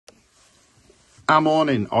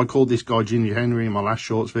Morning. I called this guy Ginger Henry in my last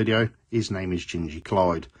shorts video. His name is Gingy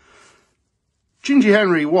Clyde. Ginger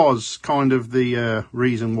Henry was kind of the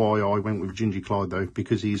reason why I went with Gingy Clyde, though,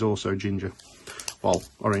 because he's also ginger. Well,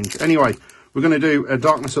 orange. Anyway, we're going to do a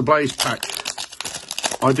Darkness Ablaze pack.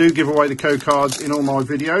 I do give away the code cards in all my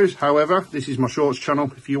videos. However, this is my shorts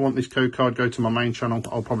channel. If you want this code card, go to my main channel.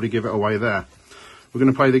 I'll probably give it away there. We're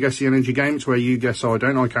going to play the Guess the Energy game. It's where you guess, I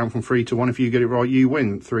don't. I count from 3 to 1. If you get it right, you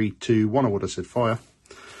win. 3, 2, 1. I would have said fire.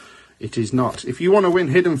 It is not. If you want to win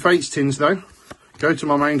Hidden Fates tins, though, go to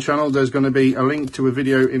my main channel. There's going to be a link to a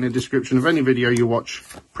video in the description of any video you watch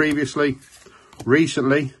previously,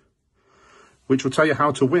 recently, which will tell you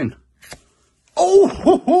how to win.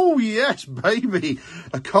 Oh, yes, baby.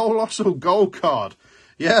 A colossal gold card.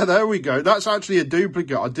 Yeah, there we go. That's actually a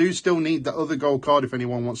duplicate. I do still need the other gold card if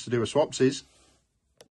anyone wants to do a swapsies.